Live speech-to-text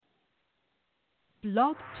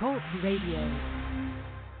Blog Talk Radio.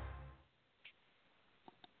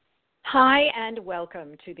 Hi, and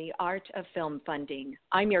welcome to the Art of Film Funding.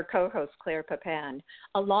 I'm your co-host, Claire Papin,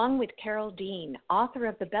 along with Carol Dean, author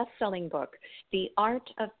of the best-selling book, The Art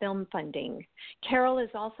of Film Funding. Carol is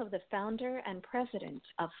also the founder and president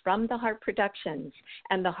of From the Heart Productions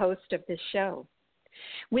and the host of this show.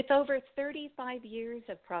 With over 35 years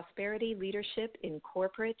of prosperity leadership in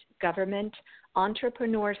corporate, government,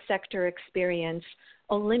 entrepreneur sector experience,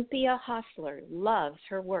 Olympia Hostler loves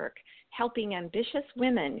her work, helping ambitious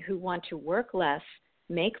women who want to work less,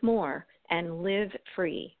 make more, and live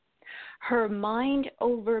free. Her Mind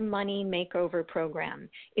Over Money Makeover program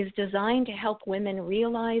is designed to help women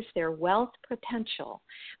realize their wealth potential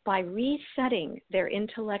by resetting their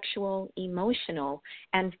intellectual, emotional,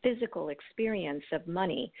 and physical experience of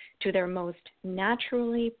money to their most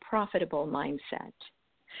naturally profitable mindset.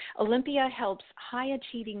 Olympia helps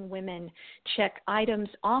high-achieving women check items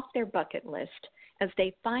off their bucket list as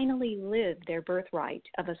they finally live their birthright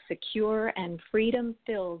of a secure and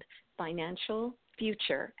freedom-filled financial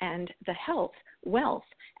future and the health, wealth,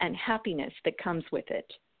 and happiness that comes with it.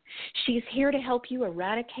 She's here to help you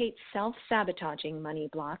eradicate self-sabotaging money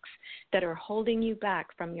blocks that are holding you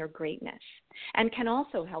back from your greatness, and can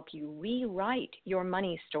also help you rewrite your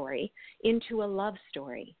money story into a love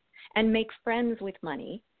story and make friends with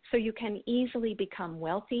money so you can easily become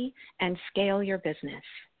wealthy and scale your business.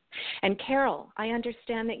 And Carol, I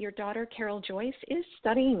understand that your daughter, Carol Joyce, is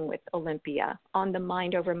studying with Olympia on the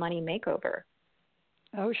Mind Over Money Makeover.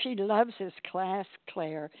 Oh, she loves this class,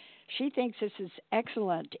 Claire. She thinks this is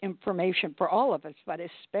excellent information for all of us, but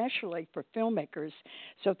especially for filmmakers.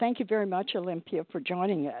 So thank you very much, Olympia, for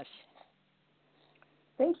joining us.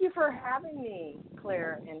 Thank you for having me,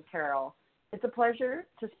 Claire and Carol. It's a pleasure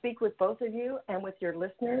to speak with both of you and with your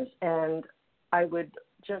listeners, and I would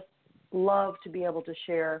just love to be able to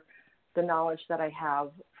share the knowledge that I have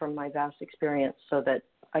from my vast experience so that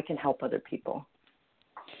I can help other people.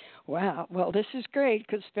 Wow. Well, this is great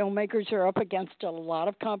because filmmakers are up against a lot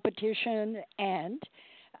of competition, and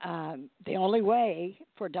the only way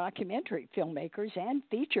for documentary filmmakers and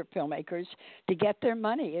feature filmmakers to get their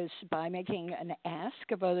money is by making an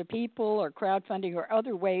ask of other people or crowdfunding or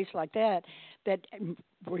other ways like that that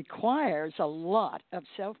requires a lot of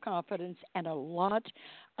self-confidence and a lot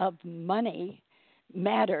of money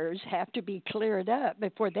matters have to be cleared up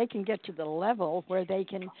before they can get to the level where they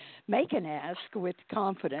can make an ask with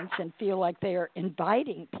confidence and feel like they are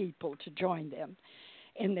inviting people to join them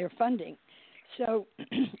in their funding. So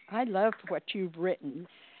I love what you've written,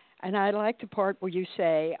 and I like the part where you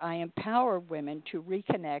say, I empower women to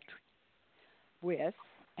reconnect with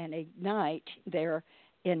and ignite their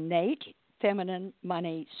innate feminine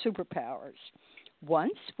money superpowers.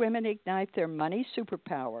 Once women ignite their money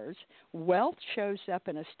superpowers, wealth shows up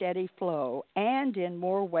in a steady flow and in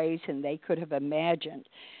more ways than they could have imagined.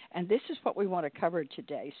 And this is what we want to cover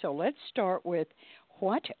today. So let's start with,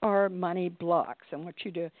 what are money blocks? I want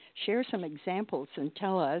you to share some examples and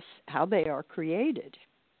tell us how they are created.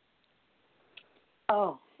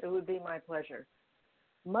 Oh, it would be my pleasure.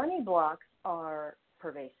 Money blocks are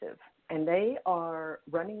pervasive, and they are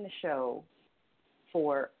running the show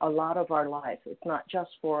for a lot of our lives. It's not just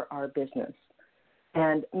for our business.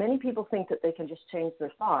 And many people think that they can just change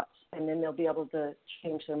their thoughts and then they'll be able to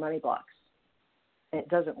change their money blocks. It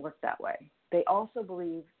doesn't work that way. They also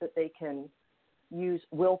believe that they can use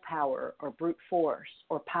willpower or brute force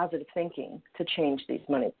or positive thinking to change these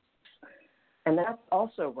money blocks. And that's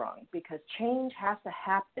also wrong, because change has to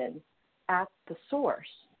happen at the source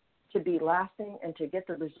to be lasting and to get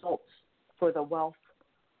the results for the wealth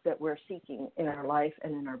that we're seeking in our life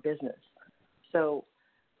and in our business. So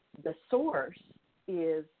the source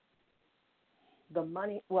is the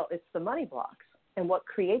money, well, it's the money blocks. And what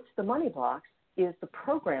creates the money blocks is the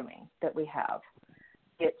programming that we have.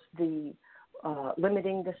 It's the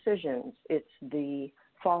limiting decisions. It's the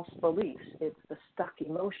false beliefs. It's the stuck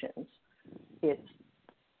emotions. It's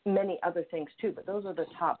many other things too, but those are the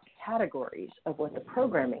top categories of what the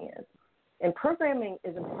programming is. And programming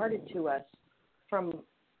is imparted to us from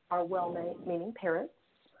our well-meaning parents,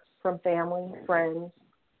 from family, friends,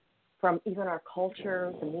 from even our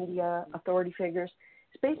culture, the media, authority figures.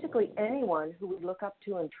 It's basically anyone who we look up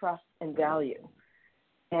to and trust and value,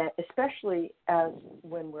 and especially as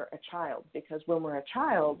when we're a child, because when we're a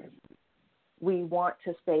child, we want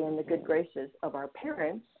to stay in the good graces of our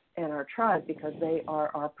parents and our tribe because they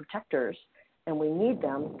are our protectors, and we need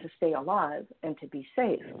them to stay alive and to be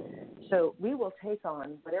safe. So we will take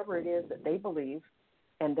on whatever it is that they believe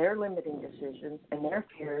and their limiting decisions and their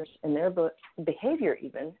fears and their behavior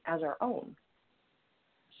even as our own.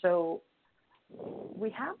 So we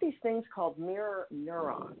have these things called mirror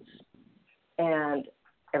neurons, and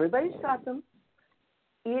everybody's got them.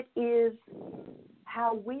 It is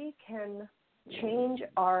how we can change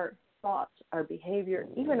our thoughts, our behavior,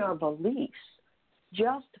 even our beliefs,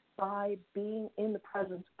 just by being in the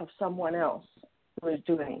presence of someone else who is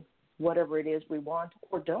doing whatever it is we want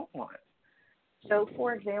or don't want. So,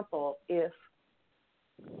 for example, if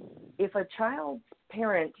a child's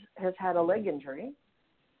parent has had a leg injury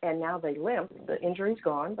and now they limp, the injury's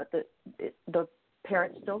gone, but the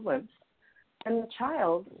parent still limps, and the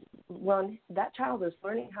child, when that child is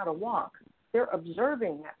learning how to walk, they're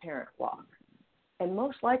observing that parent walk. And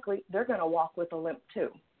most likely, they're going to walk with a limp too.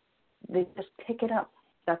 They just pick it up.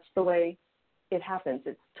 That's the way it happens.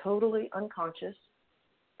 It's totally unconscious.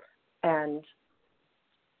 And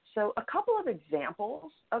so a couple of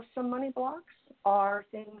examples of some money blocks are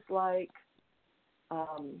things like,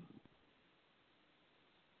 I'm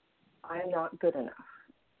not good enough.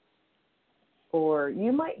 Or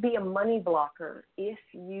you might be a money blocker if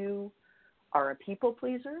you are a people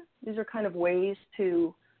pleaser. These are kind of ways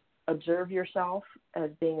to observe yourself as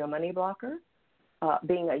being a money blocker.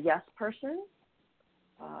 Being a yes person,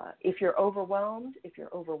 if you're overwhelmed, if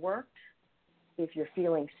you're overworked, if you're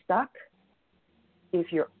feeling stuck,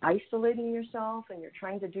 if you're isolating yourself and you're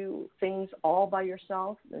trying to do things all by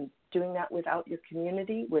yourself and doing that without your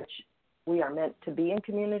community, which we are meant to be in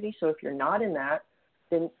community. So if you're not in that,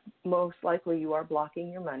 then most likely you are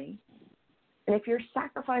blocking your money. And if you're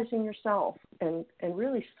sacrificing yourself and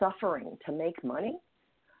really suffering to make money,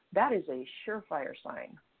 that is a surefire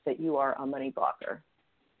sign that you are a money blocker.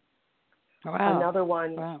 Wow. Another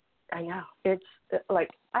one, wow. I know, it's like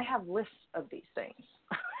I have lists of these things.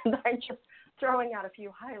 I'm just throwing out a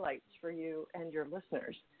few highlights for you and your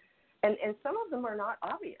listeners. And some of them are not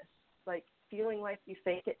obvious, like feeling like you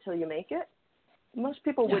fake it till you make it. Most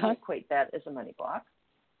people wouldn't equate that as a money block.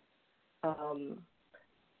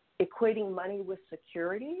 Equating money with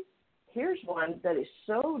security. Here's one that is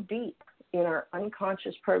so deep in our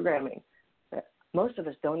unconscious programming that most of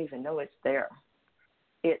us don't even know it's there.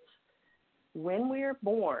 It's when we're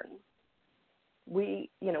born, we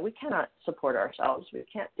cannot support ourselves. We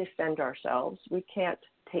can't defend ourselves. We can't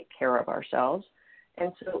take care of ourselves.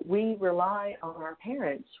 And so we rely on our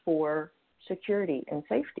parents for security and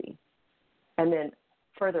safety. And then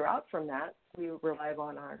further out from that, we rely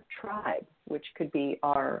on our tribe, which could be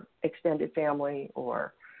our extended family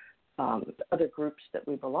or other groups that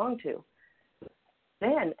we belong to.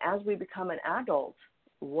 Then as we become an adult,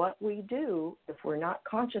 what we do, if we're not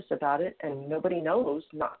conscious about it, and nobody knows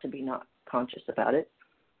not to be not conscious about it,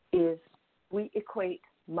 is we equate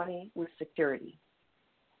money with security.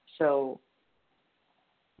 So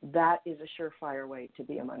that is a surefire way to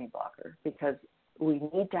be a money blocker, because we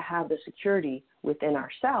need to have the security within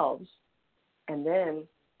ourselves, and then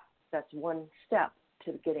that's one step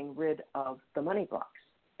to getting rid of the money blocks.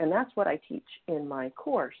 And that's what I teach in my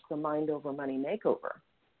course, the Mind Over Money Makeover,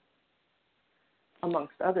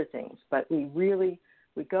 amongst other things. But we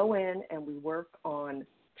go in and we work on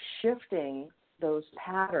shifting those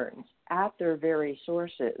patterns at their very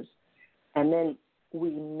sources, and then we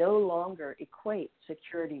no longer equate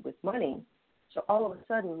security with money. So all of a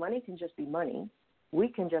sudden, money can just be money. We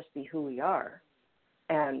can just be who we are.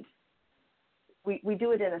 And we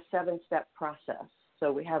do it in a 7-step process.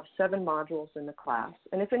 So we have 7 modules in the class.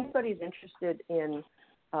 And if anybody's interested in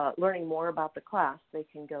learning more about the class, they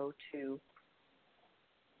can go to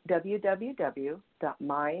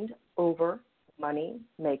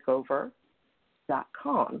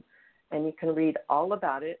www.mindovermoneymakeover.com, and you can read all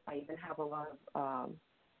about it. I even have a lot of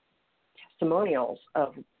testimonials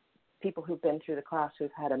of people who've been through the class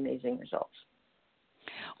who've had amazing results.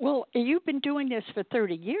 Well, you've been doing this for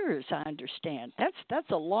 30 years, I understand. That's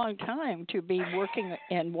a long time to be working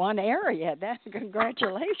in one area.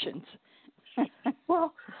 Congratulations.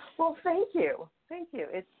 Well, thank you.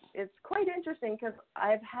 It's quite interesting because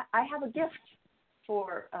I have a gift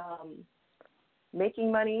for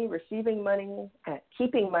making money, receiving money,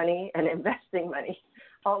 keeping money, and investing money.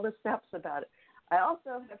 All the steps about it. I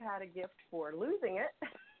also have had a gift for losing it.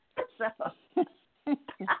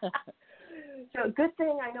 So good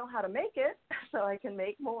thing I know how to make it, so I can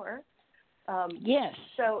make more. Yes.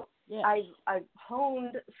 So yes. I've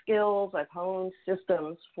honed skills, I've honed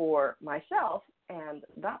systems for myself, and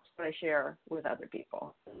that's what I share with other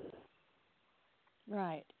people.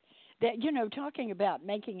 Right. That, talking about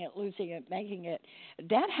making it, losing it, making it,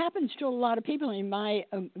 that happens to a lot of people. In my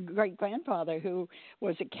great-grandfather, who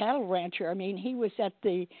was a cattle rancher, I mean, he was at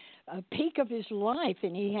the peak of his life,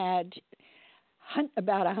 and he had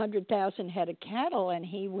about 100,000 head of cattle, and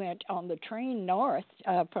he went on the train north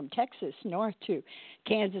from Texas north to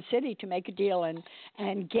Kansas City to make a deal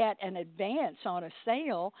and get an advance on a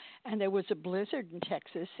sale. And there was a blizzard in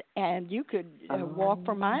Texas, and you could walk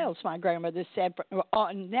for miles. My grandmother said,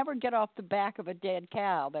 never get off the back of a dead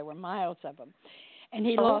cow. There were miles of them, and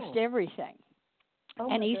he lost everything.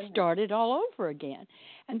 And he started all over again.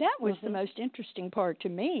 And that was the most interesting part to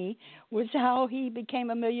me, was how he became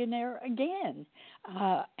a millionaire again.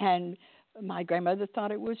 And my grandmother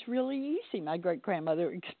thought it was really easy. My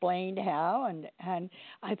great-grandmother explained how, and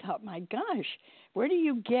I thought, my gosh, where do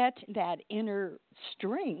you get that inner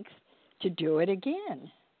strength to do it again?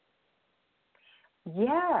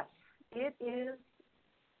 Yes, it is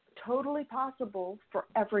totally possible for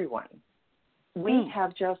everyone. We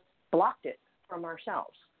have just blocked it from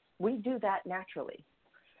ourselves. We do that naturally.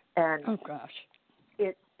 And oh gosh,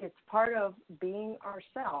 it's part of being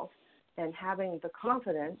ourselves and having the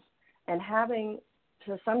confidence and having,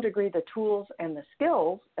 to some degree, the tools and the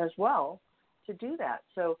skills as well to do that.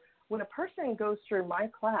 So when a person goes through my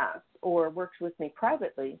class or works with me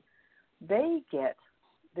privately, they get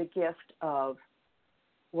the gift of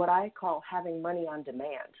what I call having money on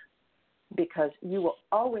demand, because you will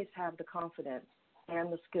always have the confidence and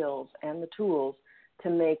the skills and the tools to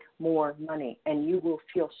make more money. And you will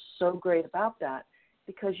feel so great about that,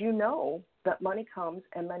 because you know that money comes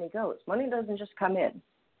and money goes. Money doesn't just come in.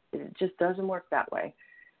 It just doesn't work that way.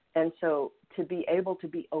 And so to be able to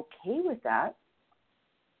be okay with that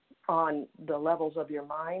on the levels of your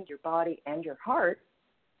mind, your body, and your heart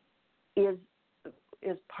is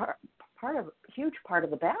part of a huge part of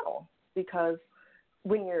the battle. Because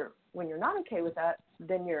when you're not okay with that,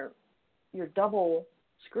 then you're double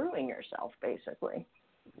screwing yourself, basically.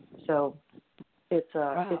 So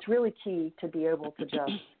it's really key to be able to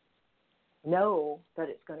just know that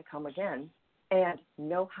it's going to come again and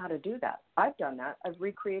know how to do that. I've done that. I've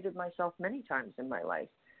recreated myself many times in my life,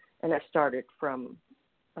 and I've started from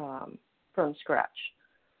scratch.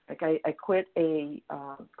 Like I quit a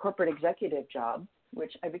corporate executive job,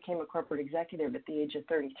 which I became a corporate executive at the age of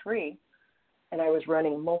 33, and I was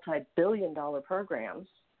running multi-billion-dollar programs.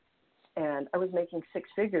 And I was making six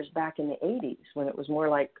figures back in the 80s when it was more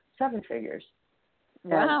like seven figures.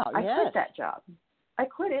 Wow, and I quit that job. I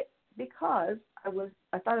quit it because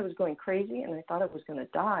I thought I was going crazy, and I thought I was going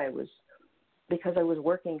to die. It was because I was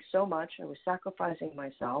working so much. I was sacrificing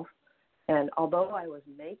myself. And although I was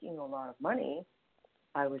making a lot of money,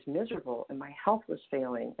 I was miserable, and my health was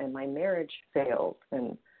failing, and my marriage failed,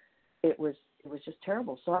 and it was just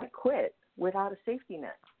terrible. So I quit without a safety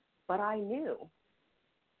net. But I knew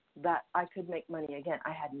that I could make money again.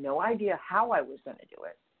 I had no idea how I was going to do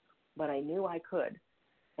it, but I knew I could.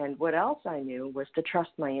 And what else I knew was to trust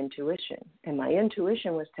my intuition. And my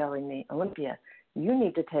intuition was telling me, Olympia, you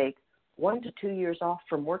need to take 1 to 2 years off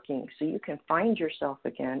from working so you can find yourself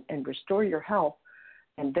again and restore your health.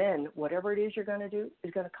 And then whatever it is you're going to do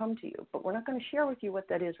is going to come to you. But we're not going to share with you what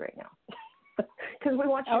that is right now, because we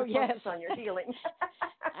want you to focus on your healing.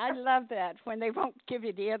 I love that, when they won't give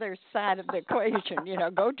you the other side of the equation.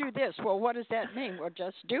 Go do this. Well, what does that mean? Well,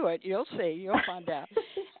 just do it. You'll see. You'll find out.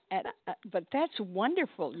 And but that's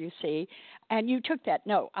wonderful, you see. And you took that.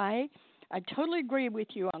 No, I totally agree with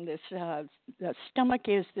you on this. The stomach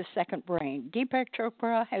is the second brain. Deepak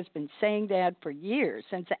Chopra has been saying that for years,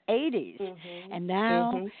 since the 80s. Mm-hmm. And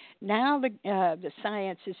now the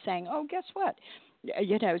science is saying, oh, guess what?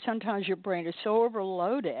 Sometimes your brain is so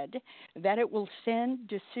overloaded that it will send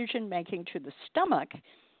decision-making to the stomach,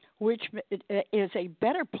 which is a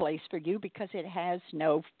better place for you because it has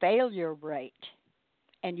no failure rate,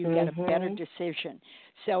 and you get a better decision.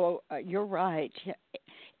 So you're right.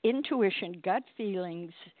 Intuition, gut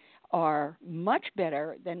feelings are much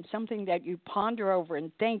better than something that you ponder over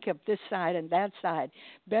and think of this side and that side.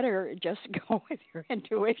 Better just go with your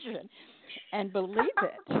intuition and believe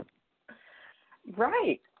it.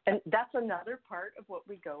 Right. And that's another part of what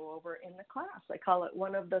we go over in the class. I call it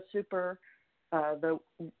one of the the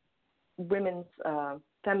women's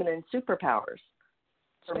feminine superpowers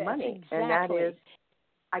for money. Exactly. And that is,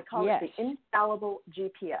 I call it the infallible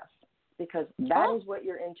GPS, because that is what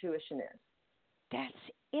your intuition is. That's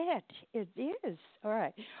it. It is. All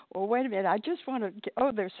right. Well, wait a minute. I just want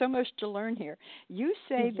to, there's so much to learn here. You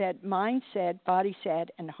say that mindset, body set,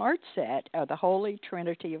 and heart set are the holy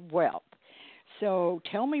trinity of wealth. So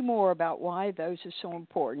tell me more about why those are so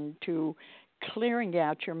important to clearing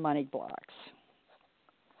out your money blocks.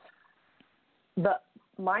 The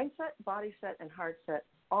mindset, body set, and heart set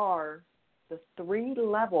are the three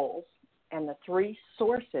levels and the three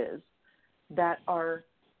sources that are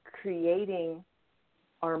creating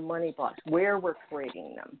our money blocks, where we're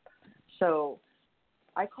creating them. So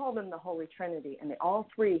I call them the Holy Trinity, and all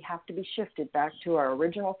three have to be shifted back to our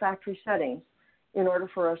original factory settings in order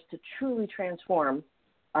for us to truly transform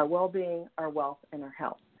our well-being, our wealth, and our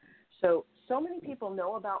health. So many people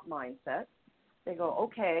know about mindset. They go,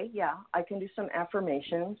 okay, yeah, I can do some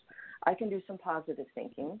affirmations. I can do some positive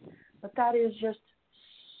thinking. But that is just,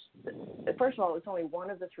 first of all, it's only one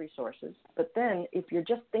of the three sources. But then if you're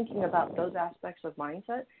just thinking about those aspects of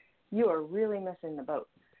mindset, you are really missing the boat,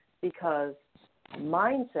 because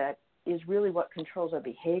mindset is really what controls our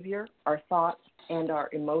behavior, our thoughts, and our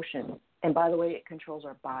emotions. And by the way, it controls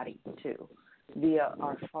our body too, via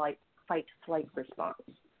our fight-flight response.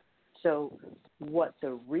 So what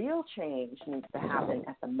the real change needs to happen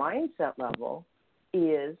at the mindset level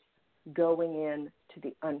is going in to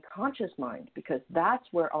the unconscious mind, because that's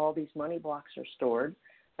where all these money blocks are stored.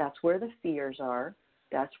 That's where the fears are.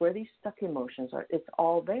 That's where these stuck emotions are. It's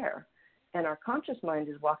all there. And our conscious mind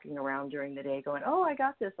is walking around during the day going, oh, I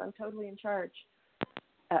got this. I'm totally in charge,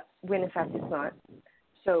 when in fact it's not.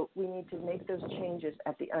 So we need to make those changes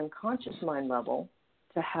at the unconscious mind level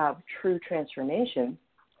to have true transformation.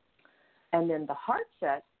 And then the heart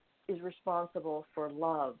set is responsible for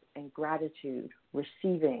love and gratitude,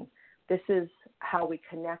 receiving. This is how we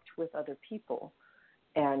connect with other people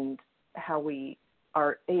and how we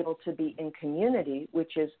are able to be in community,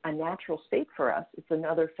 which is a natural state for us. It's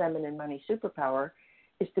another feminine money superpower,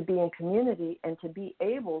 is to be in community and to be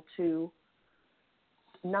able to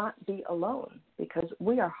not be alone, because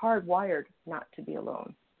we are hardwired not to be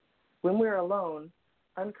alone. When we're alone,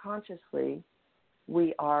 unconsciously,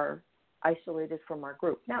 we are isolated from our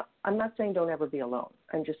group. Now, I'm not saying don't ever be alone.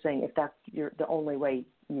 I'm just saying if that's the only way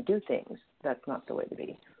you do things, that's not the way to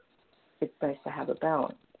be. It's nice to have a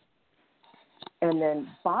balance. And then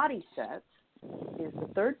body set is the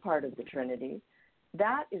third part of the Trinity.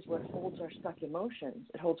 That is what holds our stuck emotions.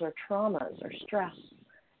 It holds our traumas, our stress,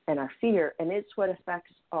 and our fear, and it's what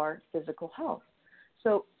affects our physical health.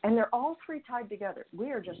 So, and they're all three tied together.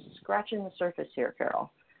 We are just scratching the surface here,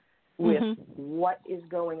 Carol, with what is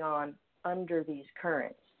going on under these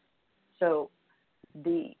currents. So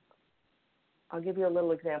I'll give you a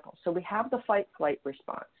little example. So we have the fight-flight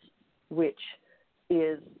response, which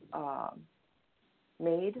is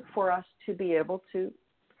made for us to be able to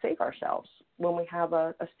save ourselves when we have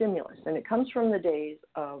a stimulus. And it comes from the days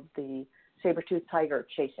of the saber-toothed tiger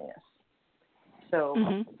chasing us.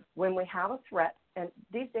 So when we have a threat, and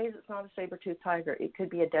these days it's not a saber-toothed tiger. It could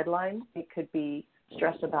be a deadline. It could be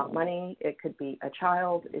stress about money. It could be a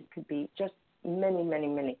child. It could be just many, many,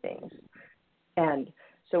 many things. And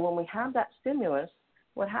so when we have that stimulus,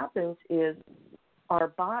 what happens is our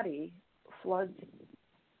body floods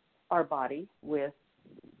our body with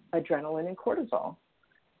adrenaline and cortisol,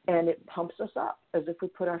 and it pumps us up as if we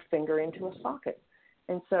put our finger into a socket.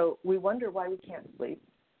 And so we wonder why we can't sleep.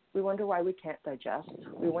 We wonder why we can't digest.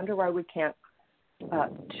 We wonder why we can't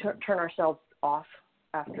turn ourselves off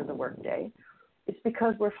after the workday. It's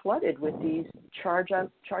because we're flooded with these charge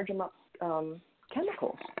them up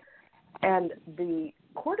chemicals. And the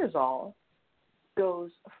cortisol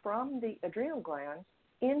goes from the adrenal glands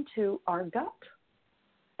into our gut.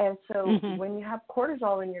 And so when you have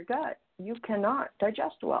cortisol in your gut, you cannot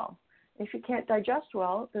digest well. If you can't digest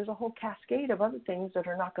well, there's a whole cascade of other things that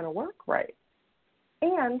are not going to work right.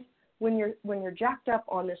 And when you're jacked up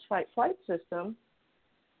on this fight-flight system,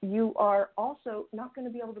 you are also not going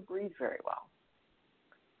to be able to breathe very well.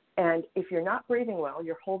 And if you're not breathing well,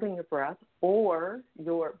 you're holding your breath, or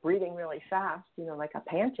you're breathing really fast, like a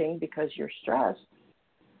panting because you're stressed,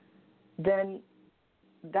 then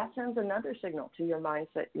that sends another signal to your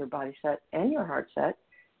mindset, your body set, and your heart set.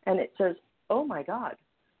 And it says, oh, my God,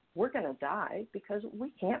 we're going to die because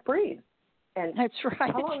we can't breathe. And that's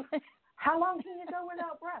right. How long can you go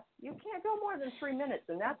without breath? You can't go more than 3 minutes,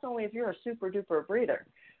 and that's only if you're a super-duper breather.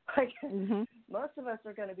 Most of us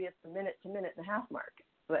are going to be at the minute to minute and a half mark.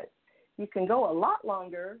 But you can go a lot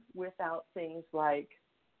longer without things like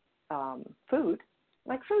food.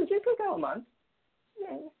 Like food, you could go a month.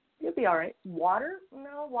 Yeah, you'll be all right. Water,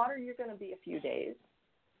 no, water you're going to be a few days.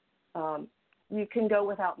 You can go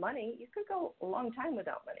without money. You could go a long time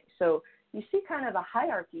without money. So you see kind of a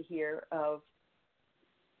hierarchy here of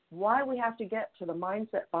why we have to get to the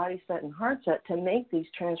mindset, body set, and heart set to make these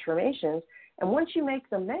transformations. And once you make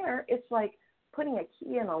them there, it's like putting a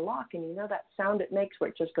key in a lock, and you know that sound it makes where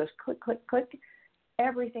it just goes click, click, click.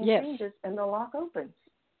 Everything changes, and the lock opens.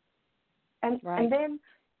 And then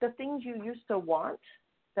the things you used to want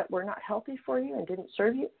that were not healthy for you and didn't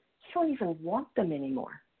serve you, you don't even want them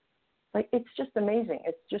anymore. Like, it's just amazing.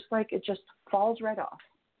 It's just like it just falls right off.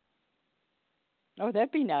 Oh,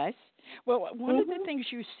 that'd be nice. Well, one of the Hmm.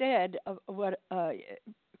 things you said what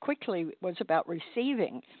quickly was about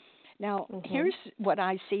receiving. Now, Hmm. here's what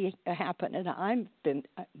I see happen, and I've been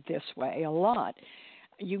this way a lot.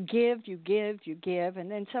 You give, you give, you give,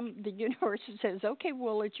 and then the universe says, "Okay,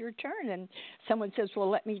 well, it's your turn." And someone says, "Well,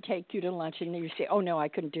 let me take you to lunch," and you say, "Oh no, I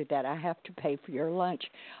couldn't do that. I have to pay for your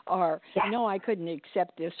lunch," or Yeah. "No, I couldn't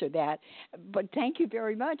accept this or that." But thank you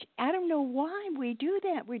very much. I don't know why we do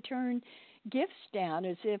that. We turn gifts down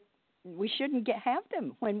as if we shouldn't have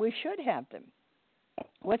them when we should have them.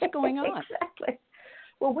 What's going on? Exactly.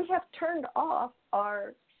 Well, we have turned off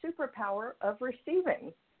our superpower of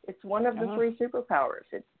receiving. It's one of the Uh, three superpowers.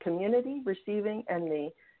 It's community, receiving, and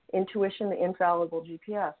the intuition, the infallible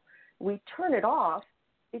GPS. We turn it off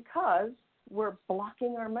because we're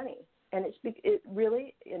blocking our money. And it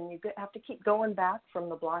really, and you have to keep going back from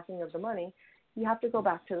the blocking of the money. You have to go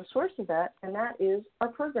back to the source of that, and that is our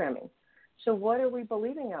programming. So what are we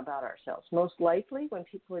believing about ourselves? Most likely, when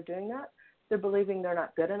people are doing that, they're believing they're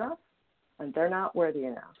not good enough and they're not worthy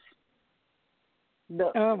enough.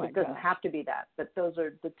 oh my It doesn't gosh. have to be that, but those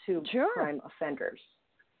are the two Sure. prime offenders.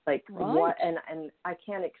 Like Right. what, and I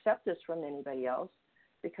can't accept this from anybody else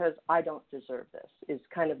because I don't deserve this is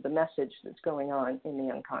kind of the message that's going on in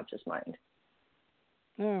the unconscious mind.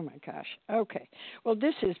 Oh my gosh. Okay. Well,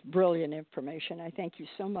 this is brilliant information. I thank you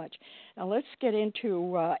so much. Now let's get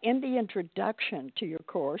into in the introduction to your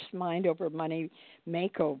course, Mind Over Money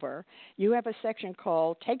Makeover. You have a section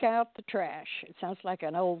called "Take Out the Trash." It sounds like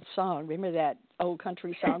an old song. Remember that old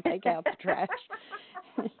country song, "Take Out the Trash"?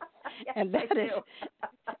 Yes, And I that is, do.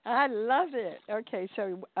 I love it. Okay,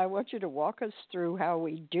 so I want you to walk us through how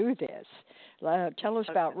we do this. Tell us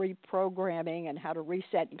about Okay. reprogramming and how to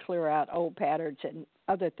reset and clear out old patterns and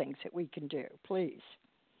other things that we can do, please.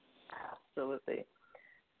 Absolutely.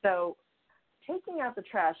 So taking out the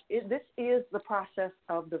trash, this is the process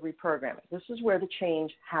of the reprogramming. This is where the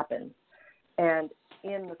change happens. And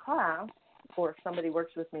in the class, or if somebody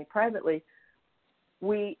works with me privately,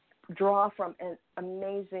 we draw from an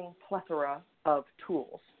amazing plethora of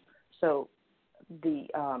tools. So the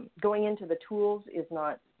going into the tools is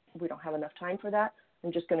not, we don't have enough time for that.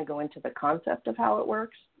 I'm just going to go into the concept of how it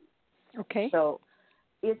works. Okay. So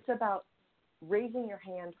it's about raising your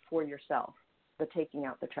hand for yourself, the taking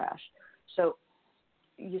out the trash. So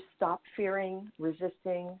you stop fearing,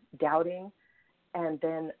 resisting, doubting, and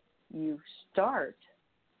then you start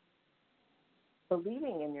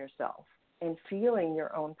believing in yourself and feeling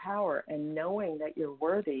your own power and knowing that you're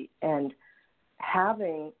worthy and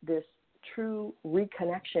having this true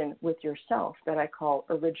reconnection with yourself that I call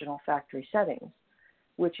original factory settings,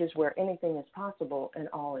 which is where anything is possible and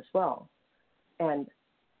all is well. And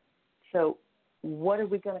so what are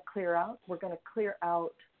we going to clear out? We're going to clear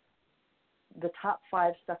out the top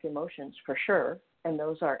 5 stuck emotions for sure, and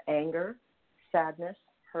those are anger, sadness,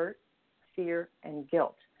 hurt, fear, and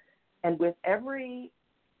guilt. And with every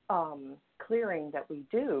clearing that we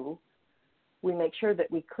do, we make sure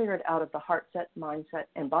that we clear it out of the heart set, mindset,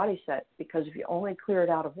 and body set, because if you only clear it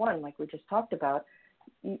out of one, like we just talked about,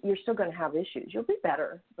 you're still going to have issues. You'll be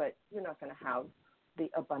better, but you're not going to have the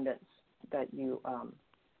abundance that you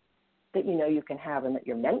know you can have and that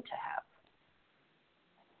you're meant to have.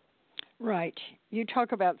 Right. You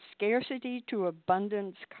talk about scarcity to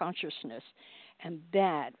abundance consciousness, and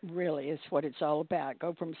that really is what it's all about.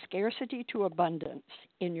 Go from scarcity to abundance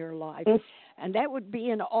in your life. And that would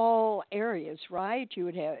be in all areas, right? You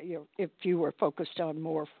would have, if you were focused on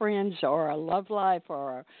more friends or a love life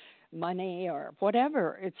or money or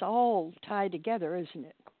whatever, it's all tied together, isn't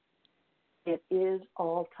it? It is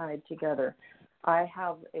all tied together. I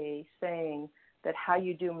have a saying that how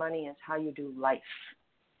you do money is how you do life.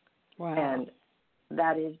 Wow. And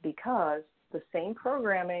that is because the same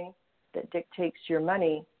programming that dictates your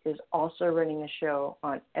money is also running the show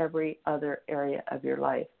on every other area of your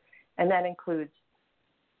life. And that includes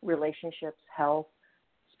relationships, health,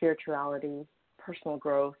 spirituality, personal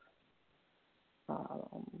growth,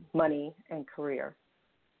 money, and career.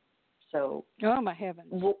 So, oh my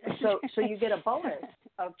heavens! so you get a bonus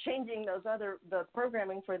of changing the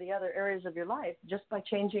programming for the other areas of your life just by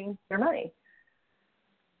changing your money.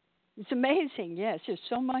 It's amazing, yes. There's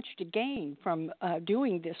so much to gain from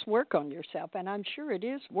doing this work on yourself, and I'm sure it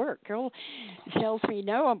is work. Carol tells me,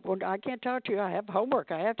 no, I can't talk to you. I have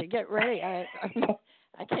homework. I have to get ready. I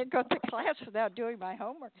can't go to class without doing my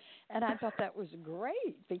homework. And I thought that was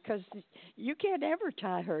great because you can't ever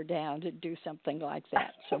tie her down to do something like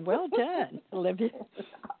that. So well done, Olivia.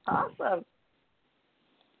 Awesome.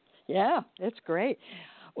 Yeah, that's great.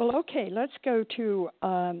 Well, okay, let's go to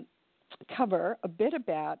cover a bit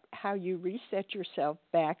about how you reset yourself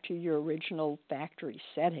back to your original factory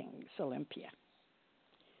settings, Olympia.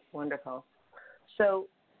 Wonderful. So,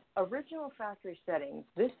 original factory settings,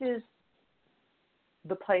 this is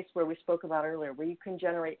the place where we spoke about earlier, where you can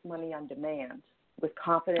generate money on demand with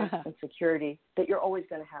confidence and security that you're always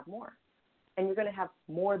going to have more. And you're going to have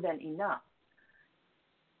more than enough.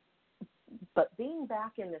 But being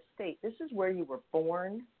back in this state, this is where you were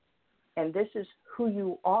born, and this is who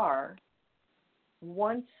you are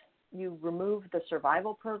once you remove the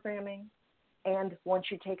survival programming, and once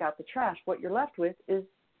you take out the trash, what you're left with is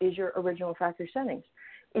your original factory settings.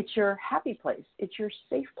 It's your happy place. It's your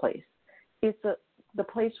safe place. It's the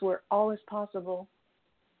place where all is possible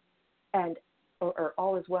and or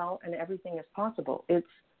all is well and everything is possible. It's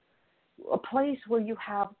a place where you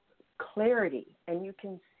have clarity and you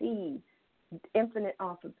can see infinite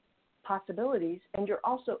possibilities, and you're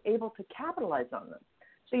also able to capitalize on them.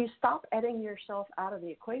 So you stop editing yourself out of the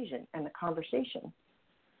equation and the conversation.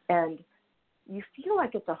 And you feel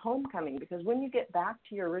like it's a homecoming, because when you get back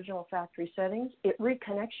to your original factory settings, it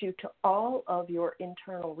reconnects you to all of your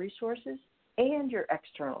internal resources and your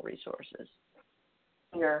external resources,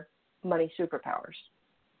 your money superpowers.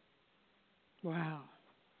 Wow.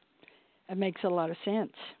 That makes a lot of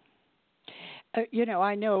sense.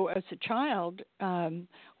 I know as a child,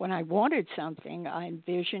 when I wanted something, I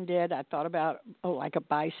envisioned it. I thought about, like a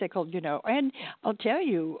bicycle, And I'll tell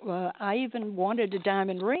you, I even wanted a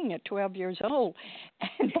diamond ring at 12 years old.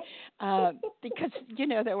 And, because,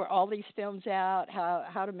 there were all these films out,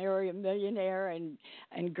 how to marry a millionaire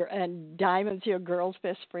and diamonds, your girl's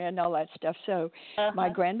best friend, all that stuff. So my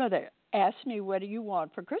grandmother asked me, what do you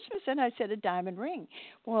want for Christmas? And I said, a diamond ring.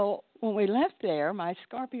 Well, when we left there, my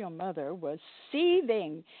Scorpio mother was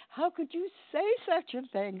seething. How could you say such a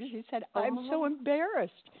thing? She said, I'm so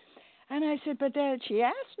embarrassed. And I said, but then she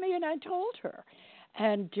asked me, and I told her.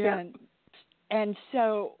 And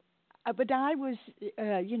so, but I was,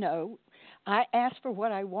 I asked for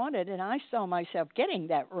what I wanted, and I saw myself getting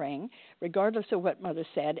that ring, regardless of what Mother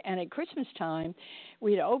said. And at Christmas time,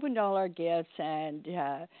 we'd opened all our gifts, and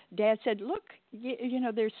Dad said, look,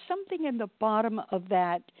 there's something in the bottom of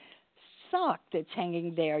that sock that's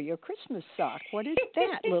hanging there, your Christmas sock. What is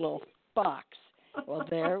that little box? Well,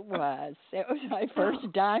 there it was. It was my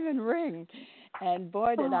first diamond ring, and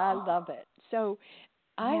boy, did I love it. So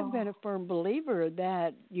I have been a firm believer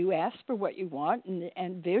that you ask for what you want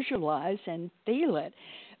and visualize and feel it.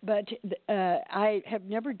 But I have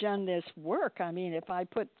never done this work. I mean, if I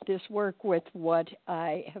put this work with what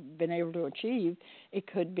I have been able to achieve, it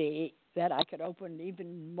could be that I could open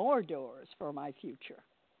even more doors for my future.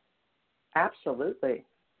 Absolutely.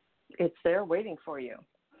 It's there waiting for you.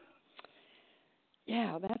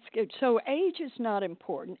 Yeah, that's good. So age is not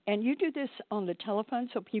important. And you do this on the telephone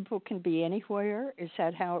so people can be anywhere? Is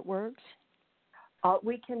that how it works?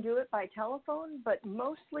 We can do it by telephone, but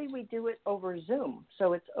mostly we do it over Zoom.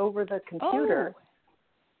 So it's over the computer.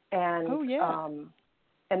 And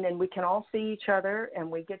and then we can all see each other, and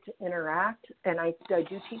we get to interact. And I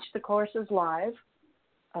do teach the courses live.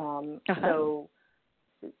 So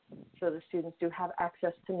the students do have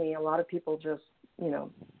access to me. A lot of people just,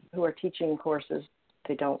 who are teaching courses,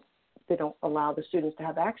 they don't allow the students to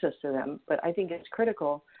have access to them. But I think it's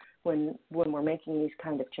critical when we're making these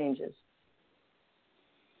kind of changes.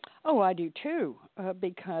 Oh, I do too,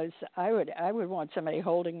 because I would want somebody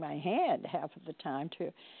holding my hand half of the time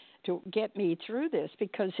to get me through this,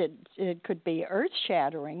 because it could be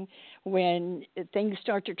earth-shattering when things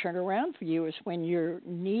start to turn around for you. Is when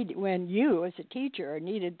when you as a teacher are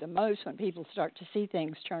needed the most, when people start to see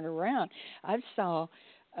things turn around. I saw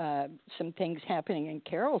some things happening in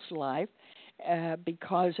Carol's life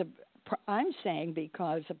because of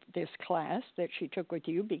this class that she took with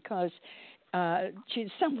you, because she's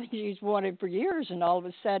something she's wanted for years, and all of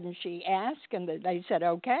a sudden she asked, and they said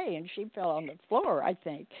okay, and she fell on the floor, I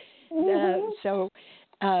think. So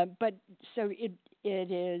it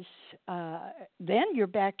is. Then you're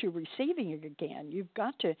back to receiving it again. You've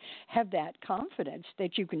got to have that confidence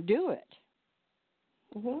that you can do it,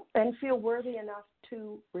 and feel worthy enough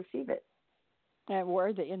to receive it.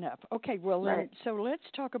 Worthy enough. Okay. Well, right. So let's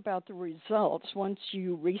talk about the results once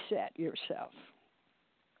you reset yourself.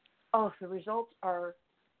 Oh, the results are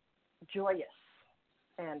joyous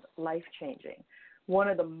and life-changing. One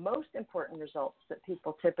of the most important results that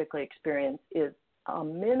people typically experience is a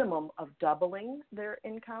minimum of doubling their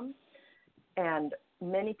income, and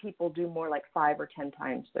many people do more like 5 or 10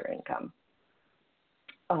 times their income.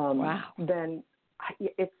 Wow. Then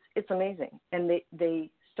it's amazing. And they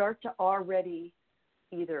start to already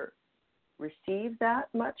either receive that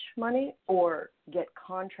much money or get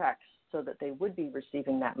contracts so that they would be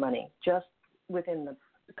receiving that money just within the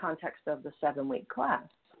context of the 7-week class.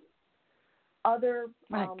 Other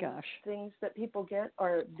things that people get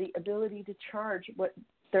are the ability to charge what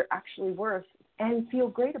they're actually worth and feel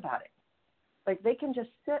great about it. Like they can just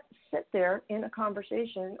sit there in a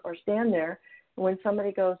conversation or stand there, and when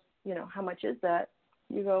somebody goes, you know, how much is that?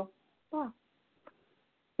 You go, oh,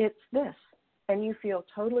 it's this. And you feel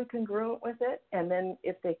totally congruent with it. And then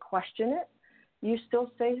if they question it, you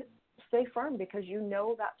still stay firm because you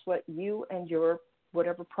know that's what you and your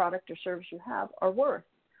whatever product or service you have are worth.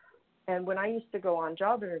 And when I used to go on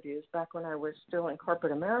job interviews back when I was still in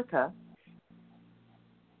corporate America,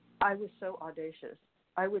 I was so audacious.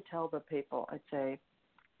 I would tell the people, I'd say,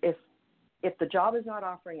 if the job is not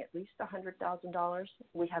offering at least $100,000,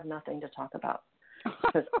 we have nothing to talk about.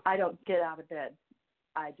 Because I don't get out of bed.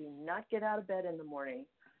 I do not get out of bed in the morning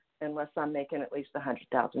unless I'm making at least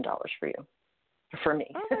 $100,000 for me.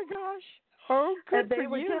 Oh my gosh! Oh, good and they for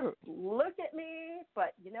would you. just look at me,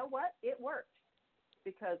 but you know what? It worked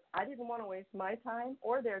because I didn't want to waste my time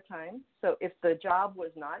or their time. So if the job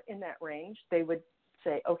was not in that range, they would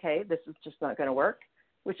say, "Okay, this is just not going to work,"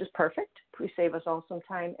 which is perfect. We save us all some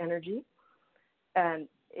time, energy. And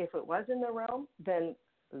if it was in the realm, then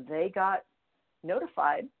they got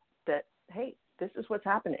notified that, hey, this is what's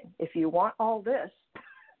happening. If you want all this,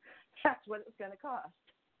 that's what it's going to cost.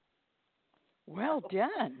 Well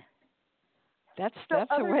done. That's other,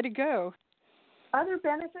 the way to go. Other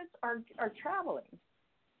benefits are traveling,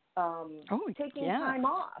 taking time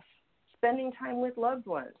off, spending time with loved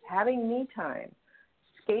ones, having me time,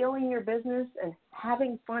 scaling your business, and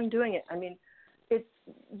having fun doing it. I mean,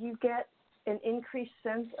 you get an increased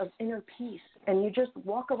sense of inner peace, and you just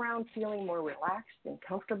walk around feeling more relaxed and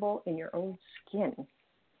comfortable in your own skin.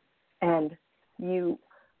 And you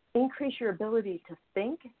increase your ability to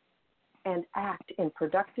think and act in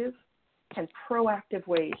productive and proactive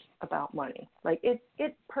ways about money. Like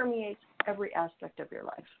it permeates every aspect of your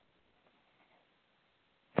life.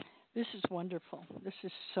 This is wonderful. This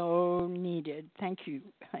is so needed. Thank you.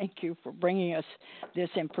 Thank you for bringing us this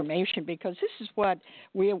information, because this is what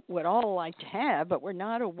we would all like to have, but we're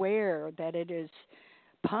not aware that it is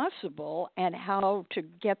possible and how to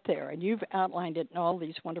get there. And you've outlined it in all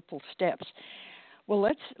these wonderful steps. Well,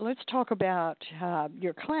 let's talk about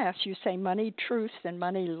your class. You say money truths and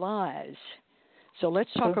money lies. So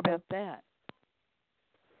let's talk about that.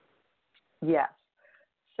 Yes.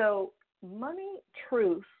 So money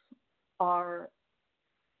truths are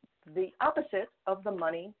the opposite of the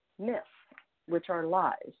money myths, which are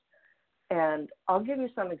lies. And I'll give you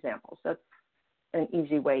some examples. That's an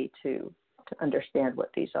easy way to understand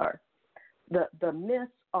what these are. The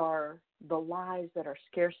myths are the lies that our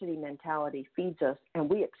scarcity mentality feeds us, and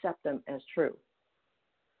we accept them as true.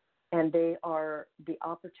 And they are the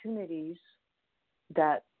opportunities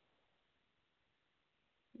that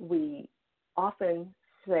we often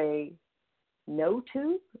say no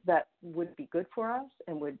to that would be good for us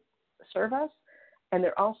and would serve us. And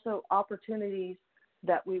they're also opportunities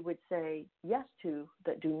that we would say yes to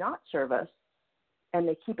that do not serve us, and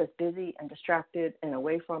they keep us busy and distracted and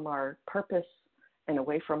away from our purpose and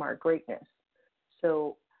away from our greatness.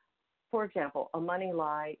 So, for example, a money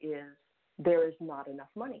lie is there is not enough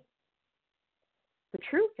money. The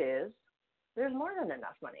truth is there's more than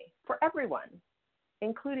enough money for everyone,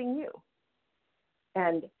 including you.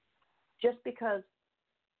 And just because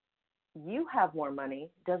you have more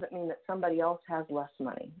money doesn't mean that somebody else has less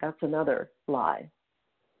money. That's another lie.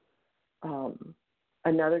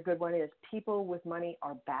 Another good one is people with money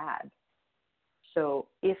are bad. So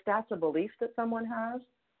if that's a belief that someone has,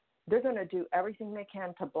 they're going to do everything they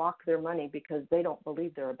can to block their money because they don't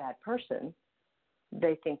believe they're a bad person.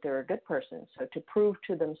 They think they're a good person. So to prove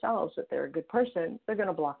to themselves that they're a good person, they're going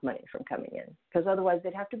to block money from coming in, because otherwise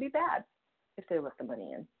they'd have to be bad if they let the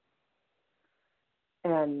money in.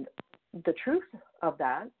 And the truth of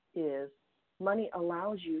that is money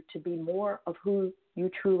allows you to be more of who you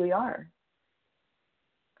truly are.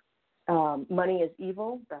 Money is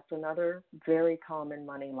evil. That's another very common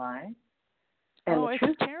money lie. And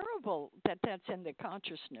it's terrible that that's in the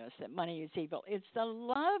consciousness, that money is evil. It's the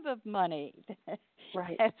love of money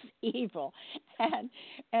that's evil, and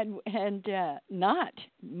not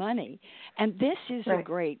money. And this is a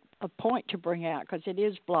great point to bring out, because it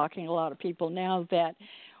is blocking a lot of people now. That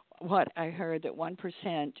what I heard that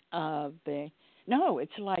 1% of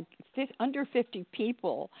it's like under 50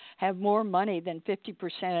 people have more money than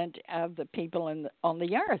 50% of the people on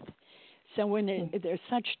the earth. So when there's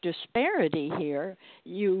such disparity here,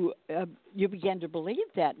 you begin to believe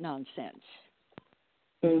that nonsense.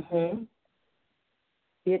 Mhm.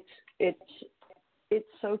 It's It's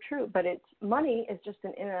so true. But money is just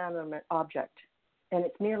an inanimate object, and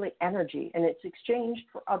it's merely energy, and it's exchanged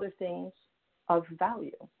for other things of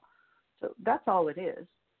value. So that's all it is.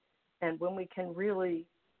 And when we can really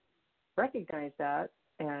recognize that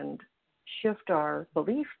and shift our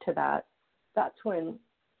belief to that, that's when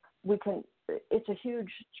it's a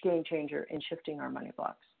huge game changer in shifting our money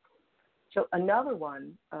blocks. So another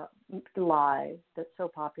one, lie that's so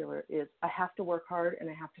popular is I have to work hard and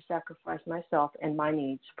I have to sacrifice myself and my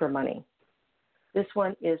needs for money. This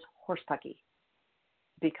one is horsepucky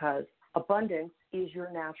because abundance is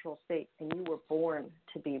your natural state and you were born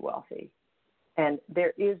to be wealthy. And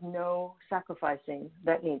there is no sacrificing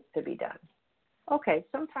that needs to be done. Okay,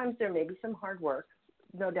 sometimes there may be some hard work,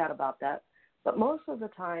 no doubt about that. But most of the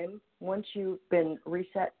time, once you've been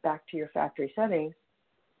reset back to your factory settings,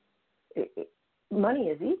 money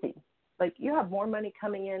is easy. Like you have more money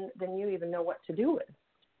coming in than you even know what to do with.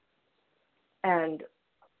 And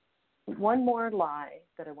one more lie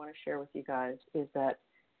that I want to share with you guys is that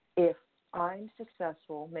if I'm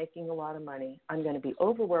successful making a lot of money, I'm going to be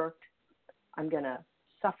overworked, I'm going to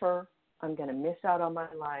suffer, I'm going to miss out on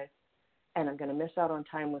my life, and I'm going to miss out on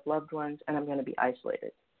time with loved ones, and I'm going to be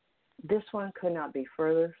isolated. This one could not be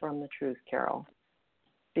further from the truth, Carol,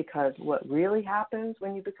 because what really happens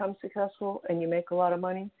when you become successful and you make a lot of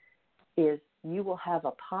money is you will have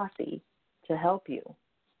a posse to help you,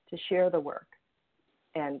 to share the work,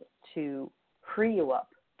 and to free you up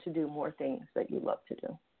to do more things that you love to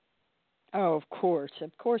do. Oh, of course.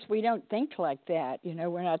 Of course, we don't think like that. You know,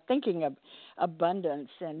 we're not thinking of abundance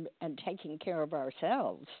and taking care of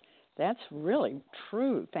ourselves. That's really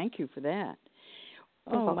true. Thank you for that.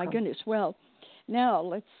 Oh, my goodness. Well, now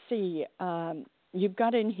let's see. You've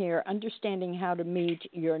got in here understanding how to meet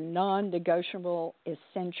your non-negotiable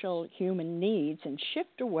essential human needs and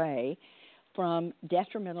shift away from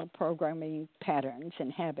detrimental programming patterns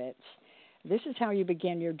and habits. This is how you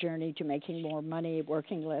begin your journey to making more money,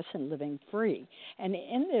 working less, and living free. And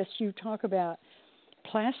in this, you talk about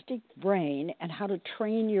plastic brain and how to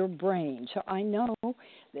train your brain. So I know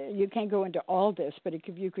that you can't go into all this, but if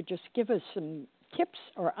you could just give us some tips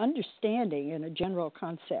or understanding in a general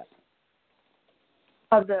concept.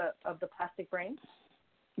 Of the plastic brain?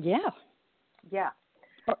 Yeah. Yeah.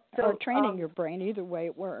 Or training your brain, either way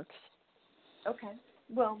it works. Okay.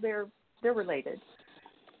 Well, they're related.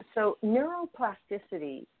 So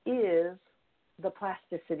neuroplasticity is the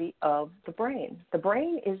plasticity of the brain. The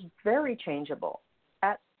brain is very changeable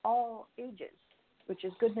at all ages, which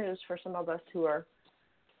is good news for some of us who are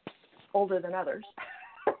older than others.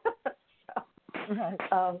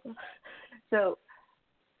 So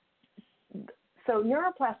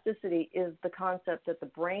neuroplasticity is the concept that the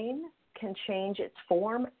brain can change its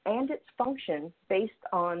form and its function based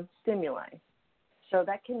on stimuli. So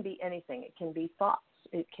that can be anything. It can be thoughts.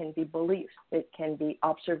 It can be beliefs. It can be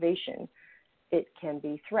observation. It can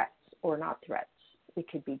be threats or not threats. It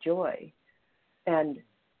could be joy. And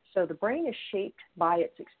so the brain is shaped by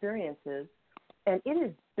its experiences, and it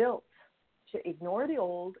is built to ignore the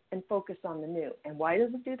old and focus on the new. And why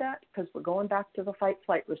does it do that? Because we're going back to the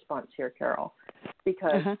fight-flight response here, Carol.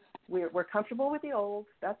 Because we're comfortable with the old.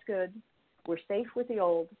 That's good. We're safe with the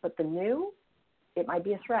old. But the new, it might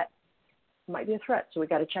be a threat. It might be a threat, so we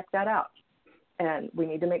got to check that out. And we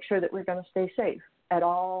need to make sure that we're going to stay safe at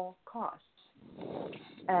all costs.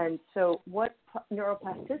 And so what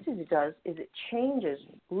neuroplasticity does is it changes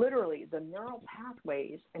literally the neural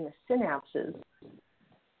pathways and the synapses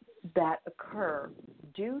that occur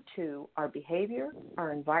due to our behavior,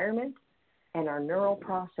 our environment, and our neural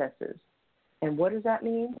processes. And what does that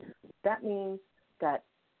mean? That means that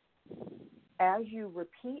as you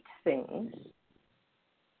repeat things,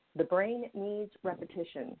 the brain needs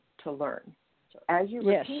repetition to learn. So as you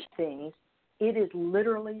repeat things, it is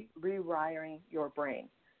literally rewiring your brain.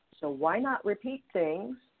 So why not repeat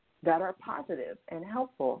things that are positive and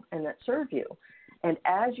helpful and that serve you? And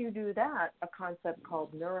as you do that, a concept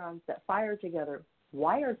called neurons that fire together,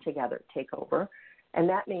 wire together, take over. And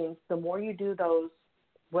that means the more you do those,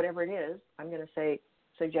 whatever it is, I'm going to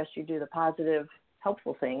suggest you do the positive,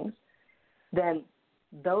 helpful things, then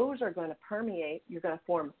those are going to permeate. You're going to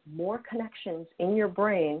form more connections in your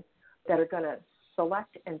brain that are going to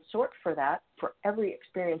select and sort for that for every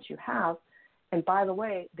experience you have. And by the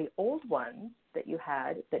way, the old ones that you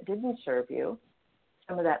had that didn't serve you,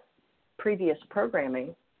 some of that previous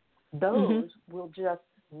programming, those will just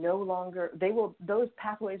no longer, those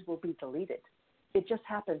pathways will be deleted. It just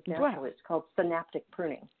happens naturally. Wow. It's called synaptic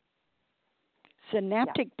pruning.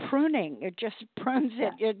 Synaptic pruning. It just prunes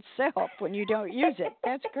it itself when you don't use it.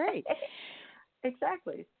 That's great.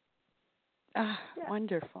 Exactly.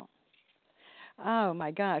 Wonderful. Oh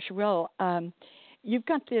my gosh. Well, you've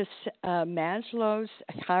got this Maslow's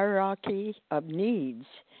hierarchy of needs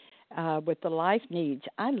with the life needs.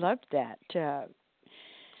 I loved that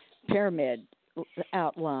pyramid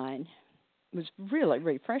outline. It was really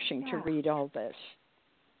refreshing to read all this.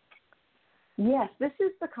 Yes, this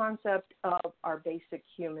is the concept of our basic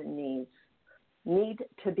human needs need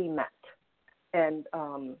to be met. And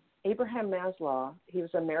Abraham Maslow, he was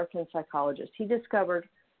an American psychologist, he discovered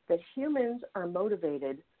that humans are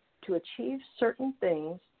motivated to achieve certain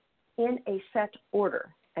things in a set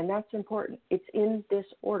order. And that's important. It's in this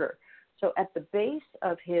order. So at the base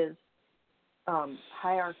of his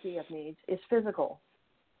hierarchy of needs is physical.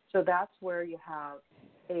 So that's where you have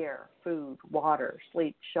air, food, water,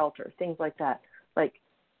 sleep, shelter, things like that. Like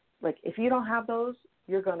if you don't have those,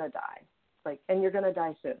 you're going to die. And you're going to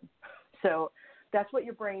die soon. So that's what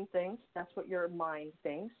your brain thinks. That's what your mind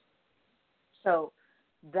thinks. So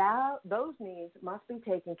those needs must be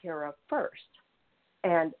taken care of first.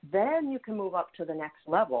 And then you can move up to the next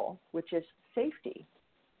level, which is safety.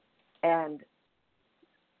 And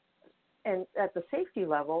at the safety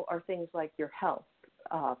level are things like your health,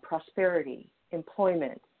 prosperity,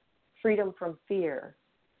 employment, freedom from fear,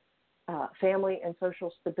 family and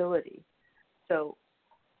social stability. So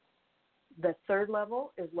the third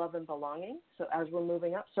level is love and belonging. So as we're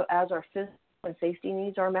moving up, so as our physical and safety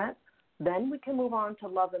needs are met, then we can move on to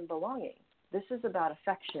love and belonging. This is about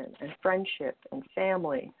affection and friendship and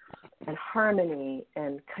family and harmony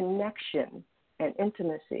and connection and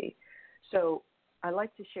intimacy. So I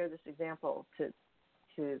like to share this example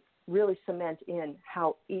to really cement in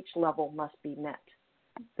how each level must be met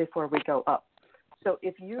before we go up. So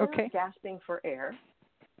if you're gasping for air,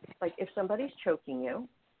 like if somebody's choking you,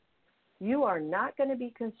 you are not going to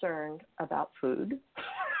be concerned about food.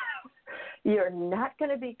 You're not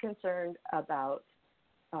going to be concerned about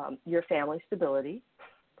your family stability.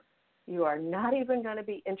 You are not even going to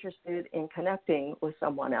be interested in connecting with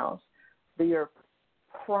someone else. Your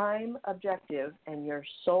prime objective and your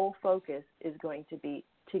sole focus is going to be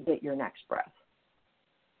to get your next breath.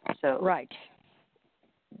 So right.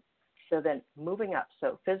 So then moving up,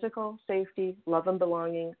 so physical, safety, love and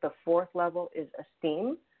belonging. The fourth level is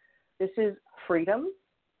esteem. This is freedom,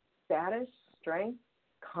 status, strength,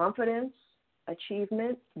 confidence,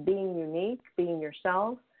 achievement, being unique, being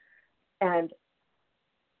yourself. And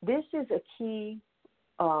this is a key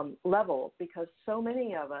level because so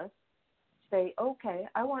many of us say, okay,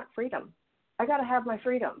 I want freedom. I got to have my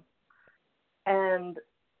freedom. And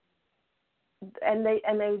they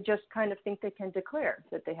just kind of think they can declare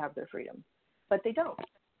that they have their freedom. But they don't,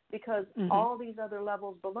 because all these other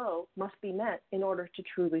levels below must be met in order to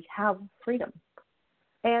truly have freedom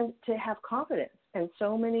and to have confidence. And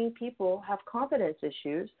so many people have confidence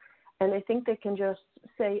issues, and they think they can just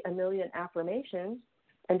say a million affirmations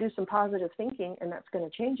and do some positive thinking, and that's going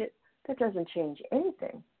to change it. That doesn't change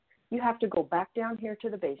anything. You have to go back down here to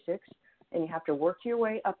the basics, and you have to work your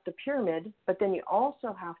way up the pyramid, but then you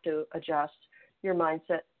also have to adjust your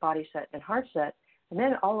mindset, body set, and heart set. And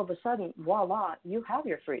then all of a sudden, voila, you have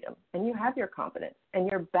your freedom, and you have your confidence, and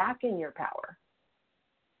you're back in your power.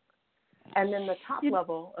 And then the top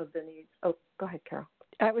level of the needs. Oh, go ahead, Carol.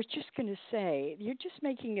 I was just going to say, you're just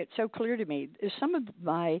making it so clear to me. Some of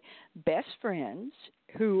my best friends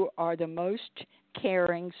who are the most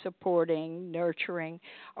caring, supporting, nurturing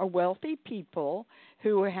are wealthy people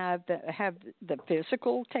who have the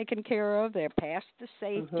physical taken care of. They're past the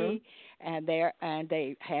safety, and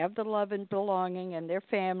they have the love and belonging in their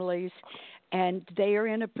families, and they are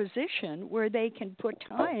in a position where they can put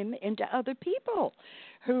time into other people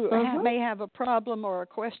who may have a problem or a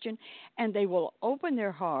question, and they will open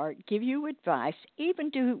their heart, give you advice, even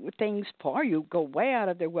do things for you, go way out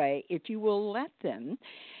of their way if you will let them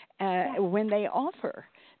when they offer,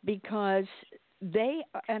 because they,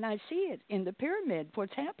 and I see it in the pyramid,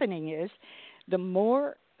 what's happening is the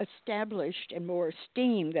more established and more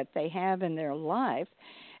esteem that they have in their life,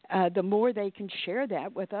 the more they can share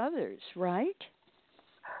that with others, right?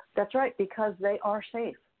 That's right, because they are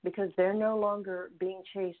safe, because they're no longer being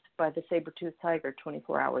chased by the saber-toothed tiger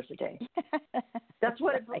 24 hours a day. That's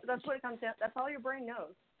what it comes down. That's all your brain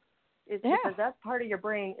knows. Because that part of your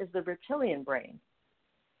brain is the reptilian brain,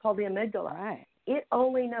 called the amygdala. Right. It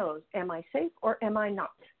only knows, am I safe or am I not?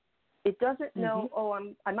 It doesn't know,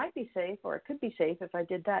 I might be safe, or it could be safe if I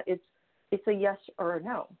did that. It's a yes or a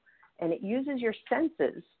no. And it uses your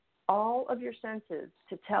senses, all of your senses,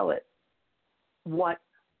 to tell it what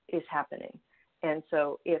is happening. And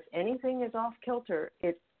so if anything is off kilter,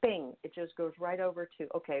 it just goes right over to,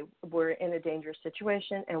 okay, we're in a dangerous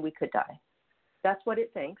situation and we could die. That's what it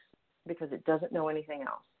thinks, because it doesn't know anything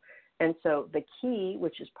else. And so the key,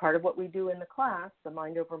 which is part of what we do in the class, the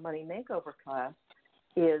Mind Over Money Makeover class,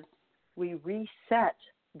 is we reset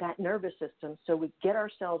that nervous system so we get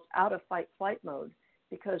ourselves out of fight-flight mode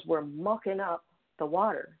because we're mucking up the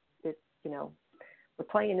water. We're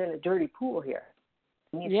playing in a dirty pool here.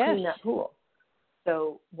 We need to clean that pool.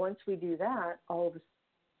 So once we do that, all of the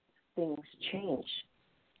things change.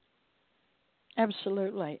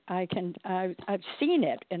 Absolutely. I've seen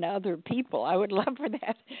it in other people. I would love for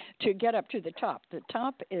that to get up to the top. The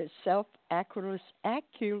top is I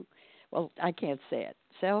can't say it.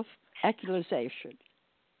 Self-actualization.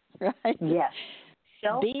 Right? Yes.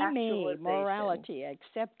 Be me, morality,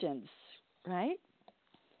 acceptance, right?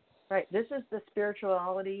 Right. This is the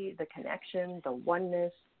spirituality, the connection, the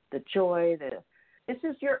oneness, the joy. This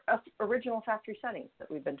is your original factory settings that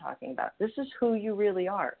we've been talking about. This is who you really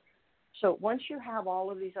are. So once you have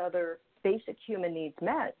all of these other basic human needs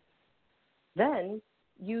met, then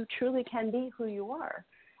you truly can be who you are.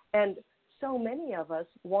 And so many of us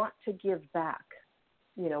want to give back.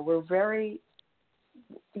 We're very,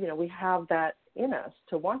 we have that in us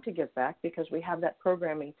to want to give back because we have that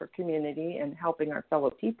programming for community and helping our fellow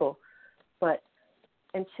people. But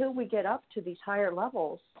until we get up to these higher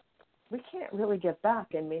levels, we can't really give back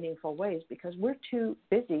in meaningful ways because we're too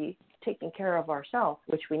busy taking care of ourselves,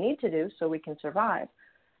 which we need to do so we can survive.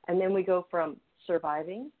 And then we go from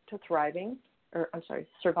surviving to striving, and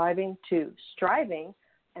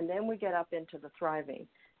then we get up into the thriving.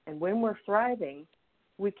 And when we're thriving,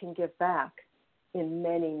 we can give back in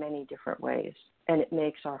many, many different ways, and it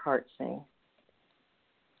makes our heart sing.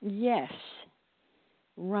 Yes,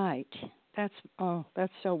 right. That's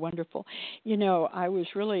so wonderful. I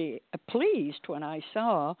was really pleased when I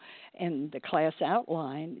saw in the class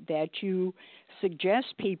outline that you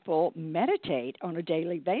suggest people meditate on a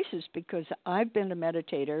daily basis because I've been a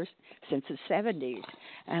meditator since the 70s,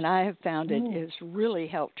 and I have found it has really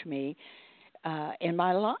helped me in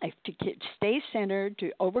my life to stay centered,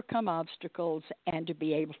 to overcome obstacles, and to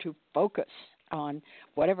be able to focus on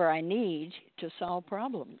whatever I need to solve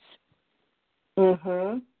problems.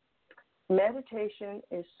 Mm-hmm. Meditation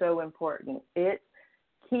is so important. It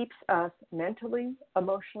keeps us mentally,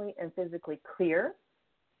 emotionally, and physically clear.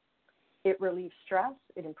 It relieves stress.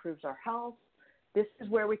 It improves our health. This is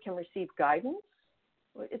where we can receive guidance.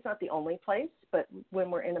 It's not the only place, but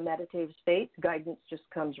when we're in a meditative state, guidance just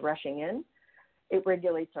comes rushing in. It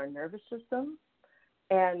regulates our nervous system.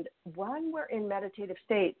 And when we're in meditative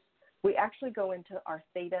states, we actually go into our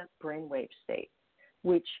theta brainwave state,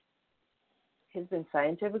 which has been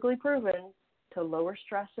scientifically proven to lower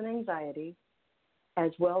stress and anxiety,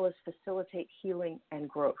 as well as facilitate healing and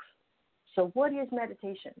growth. So what is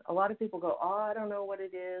meditation? A lot of people go, I don't know what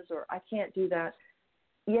it is, or I can't do that.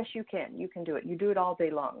 Yes, you can. You can do it. You do it all day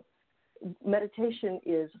long. Meditation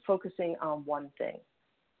is focusing on one thing.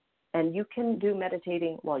 And you can do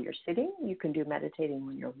meditating while you're sitting. You can do meditating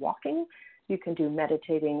when you're walking. You can do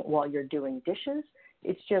meditating while you're doing dishes.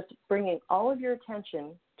 It's just bringing all of your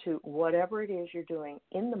attention to whatever it is you're doing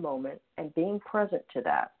in the moment and being present to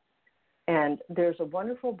that. And there's a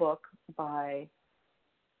wonderful book by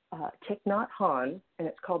Thich Nhat Hanh, and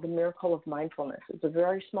it's called The Miracle of Mindfulness. It's a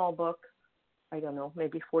very small book, I don't know,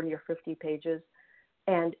 maybe 40 or 50 pages.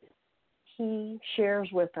 And he shares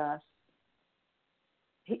with us,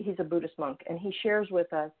 he's a Buddhist monk, and he shares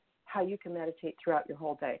with us how you can meditate throughout your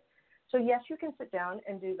whole day. So yes, you can sit down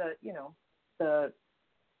and do the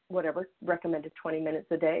whatever, recommended 20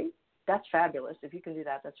 minutes a day. That's fabulous. If you can do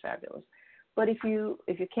that, that's fabulous. But if you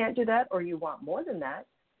can't do that or you want more than that,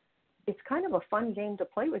 it's kind of a fun game to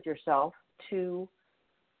play with yourself to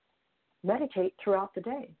meditate throughout the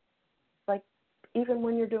day. Like even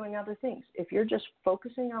when you're doing other things. If you're just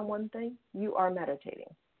focusing on one thing, you are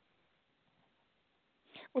meditating.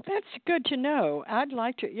 Well, that's good to know. I'd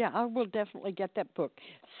like to, I will definitely get that book.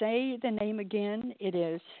 Say the name again. It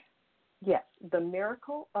is? Yes, The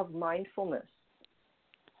Miracle of Mindfulness.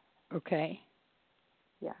 Okay.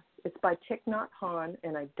 Yeah, it's by Thich Nhat Hanh,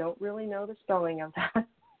 and I don't really know the spelling of that,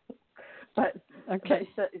 but okay.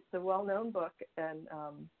 It's a well-known book, and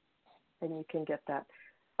you can get that.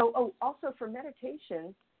 Also for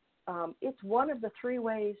meditation, it's one of the 3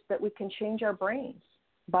 ways that we can change our brains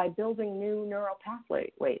by building new neural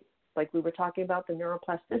pathways, like we were talking about the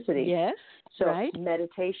neuroplasticity. Yes, so right.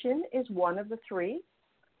 Meditation is one of the 3.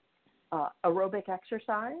 Aerobic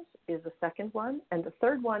exercise is the second one, and the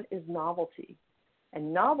third one is novelty.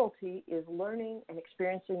 And novelty is learning and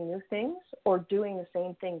experiencing new things or doing the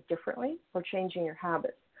same thing differently or changing your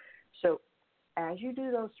habits. So as you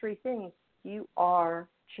do those 3 things, you are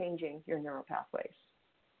changing your neural pathways.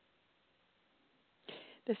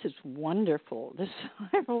 This is wonderful.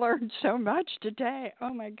 I've learned so much today.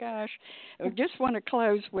 Oh my gosh! I just want to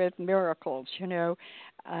close with miracles.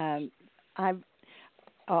 I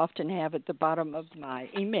often have at the bottom of my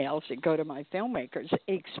emails that go to my filmmakers,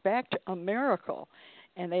 expect a miracle.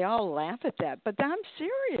 And they all laugh at that. But I'm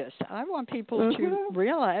serious. I want people to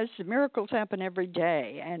realize the miracles happen every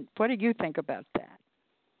day. And what do you think about that?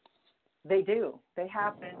 They do. They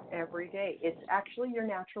happen every day. It's actually your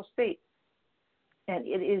natural state. And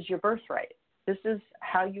it is your birthright. This is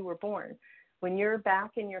how you were born. When you're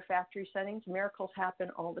back in your factory settings, miracles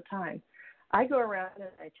happen all the time. I go around and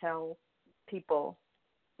I tell people,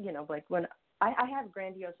 like when I have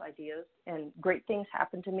grandiose ideas and great things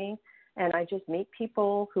happen to me, and I just meet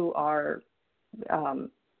people who are,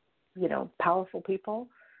 powerful people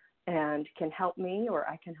and can help me or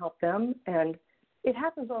I can help them. And it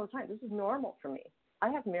happens all the time. This is normal for me. I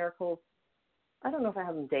have miracles. I don't know if I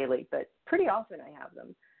have them daily, but pretty often I have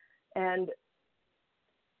them. And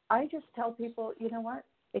I just tell people, you know what,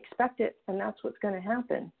 expect it, and that's what's going to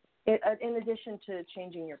happen, in addition to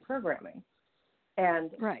changing your programming.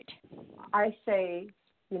 And right. I say,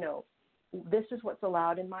 this is what's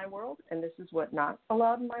allowed in my world, and this is what's not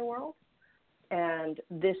allowed in my world, and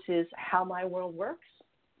this is how my world works.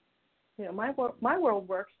 My world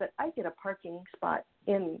works that I get a parking spot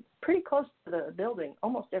in pretty close to the building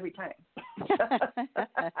almost every time.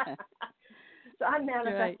 So I'm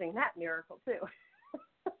manifesting that miracle too.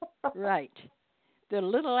 Right. The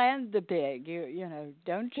little and the big.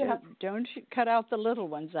 Don't cut out the little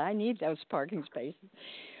ones. I need those parking spaces.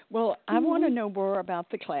 Well, I want to know more about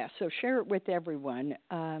the class, so share it with everyone.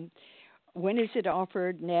 When is it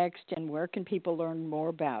offered next, and where can people learn more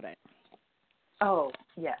about it? Oh,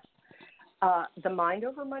 yes. The Mind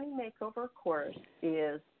Over Money Makeover course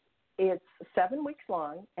it's 7 weeks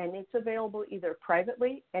long, and it's available either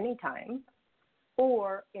privately anytime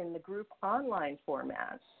or in the group online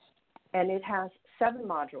format. And it has 7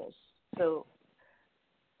 modules. So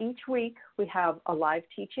each week we have a live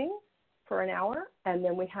teaching for an hour, and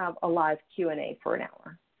then we have a live Q&A for an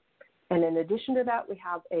hour. And in addition to that, we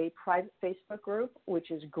have a private Facebook group, which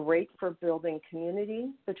is great for building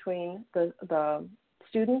community between the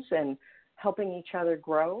students and helping each other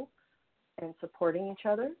grow and supporting each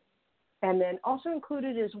other. And then also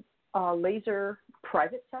included is a laser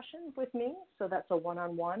private session with me. So that's a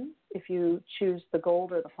one-on-one if you choose the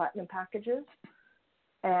gold or the platinum packages.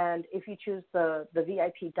 And if you choose the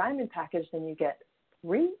VIP diamond package, then you get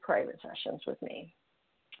 3 private sessions with me.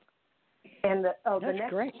 And the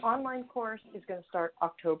next online course is going to start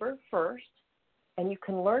October 1st. And you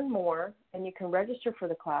can learn more and you can register for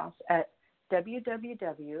the class at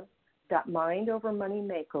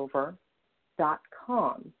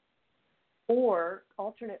www.mindovermoneymakeover.com. Or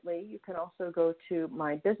alternately, you can also go to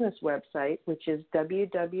my business website, which is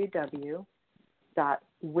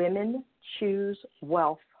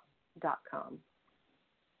www.womenchoosewealth.com.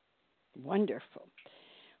 Wonderful.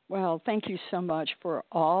 Well, thank you so much for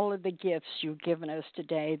all of the gifts you've given us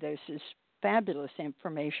today. This is fabulous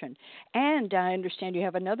information. And I understand you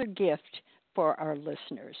have another gift for our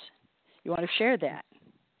listeners. You want to share that?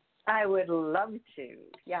 I would love to.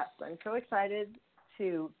 Yes, I'm so excited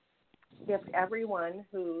to gift everyone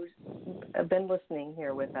who's been listening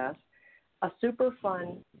here with us a super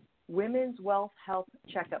fun Women's Wealth Health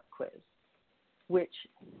Checkup Quiz, which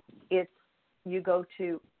you go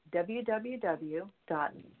to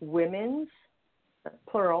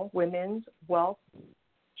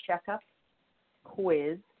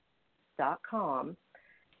www.womenswealthcheckupquiz.com,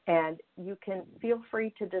 and you can feel free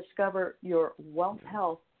to discover your wealth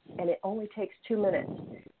health, and it only takes 2 minutes.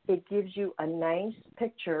 It gives you a nice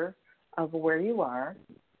picture of where you are,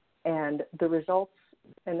 and the results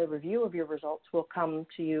and the review of your results will come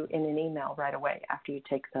to you in an email right away after you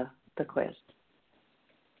take the quiz.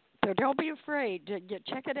 So don't be afraid.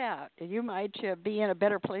 Check it out. You might be in a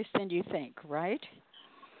better place than you think, right?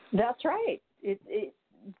 That's right.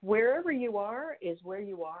 Wherever you are is where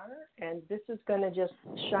you are, and this is going to just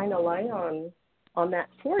shine a light on that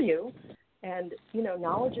for you. And,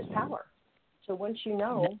 knowledge is power. So once you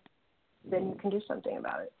know, then you can do something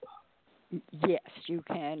about it. Yes, you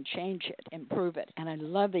can change it, improve it. And I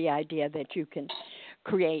love the idea that you can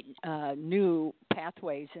create new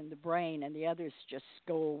pathways in the brain and the others just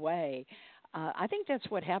go away. I think that's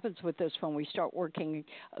what happens with us when we start working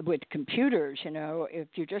with computers. If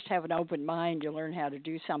you just have an open mind, you learn how to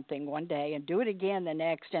do something one day and do it again the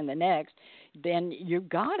next and the next, then you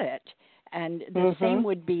got it. And the same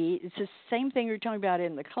would be, it's the same thing you're talking about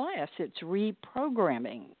in the class. It's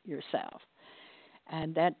reprogramming yourself.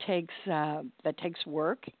 and that takes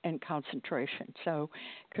work and concentration. So,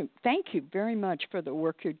 thank you very much for the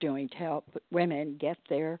work you're doing to help women get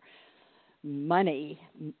their money,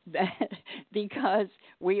 because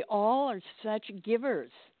we all are such givers.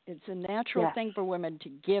 It's a natural thing for women to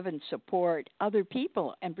give and support other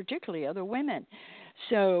people, and particularly other women.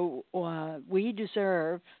 So we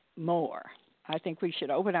deserve more. I think we should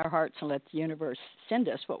open our hearts and let the universe send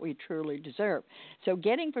us what we truly deserve. So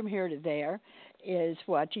getting from here to there is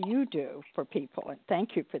what you do for people, and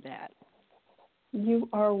thank you for that. You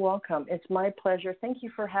are welcome. It's my pleasure. Thank you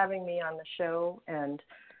for having me on the show, and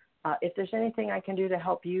if there's anything I can do to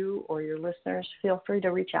help you or your listeners, feel free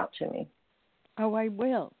to reach out to me. Oh, I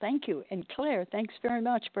will. Thank you. And Claire, thanks very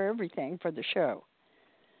much for everything for the show.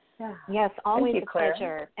 Yeah. Yes, always you, a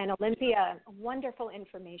pleasure. And Olympia, wonderful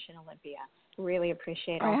information, Olympia. Really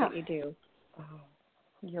appreciate all that you do. Oh,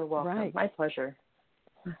 you're welcome. Right. My pleasure.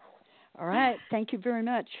 All right. Thank you very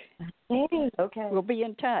much. Okay. We'll be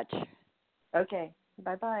in touch. Okay.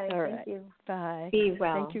 Bye-bye. All Thank right. you. Bye. Be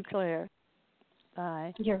well. Thank you, Claire.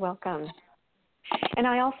 Bye. You're welcome. And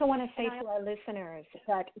I also want to say to our listeners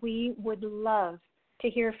that we would love to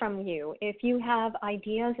hear from you. If you have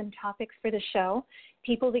ideas and topics for the show,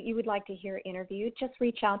 people that you would like to hear interviewed, just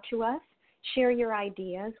reach out to us. Share your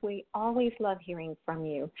ideas. We always love hearing from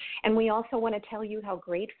you. And we also want to tell you how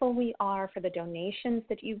grateful we are for the donations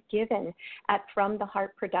that you've given at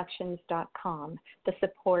FromTheHeartProductions.com. The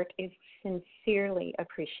support is sincerely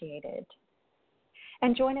appreciated.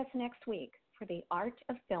 And join us next week for the Art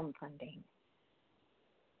of Film Funding.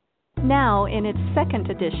 Now, in its second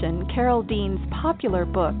edition, Carol Dean's popular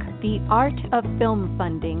book, The Art of Film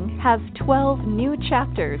Funding, has 12 new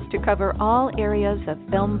chapters to cover all areas of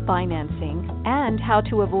film financing and how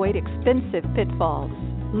to avoid expensive pitfalls.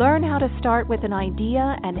 Learn how to start with an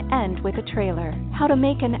idea and end with a trailer, how to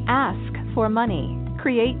make an ask for money,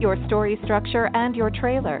 create your story structure and your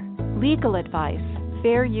trailer, legal advice,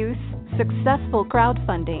 fair use, successful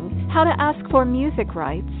crowdfunding, how to ask for music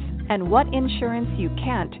rights, and what insurance you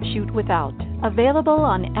can't shoot without. Available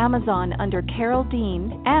on Amazon under Carol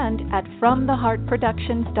Dean and at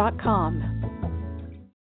FromTheHeartProductions.com.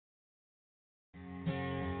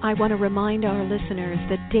 I want to remind our listeners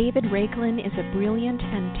that David Raiklin is a brilliant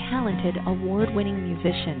and talented award-winning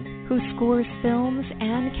musician who scores films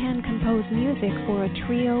and can compose music for a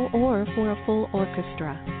trio or for a full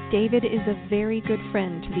orchestra. David is a very good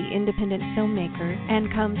friend to the independent filmmaker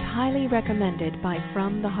and comes highly recommended by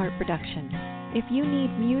From the Heart Productions. If you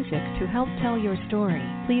need music to help tell your story,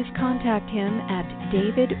 please contact him at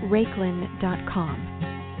davidraiklin.com.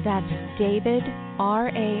 That's David,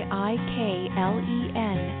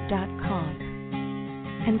 RAIKLEN.com.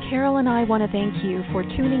 And Carol and I want to thank you for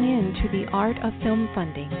tuning in to The Art of Film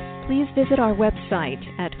Funding. Please visit our website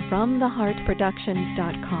at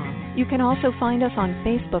FromTheHeartProductions.com. You can also find us on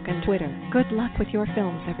Facebook and Twitter. Good luck with your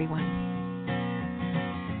films, everyone.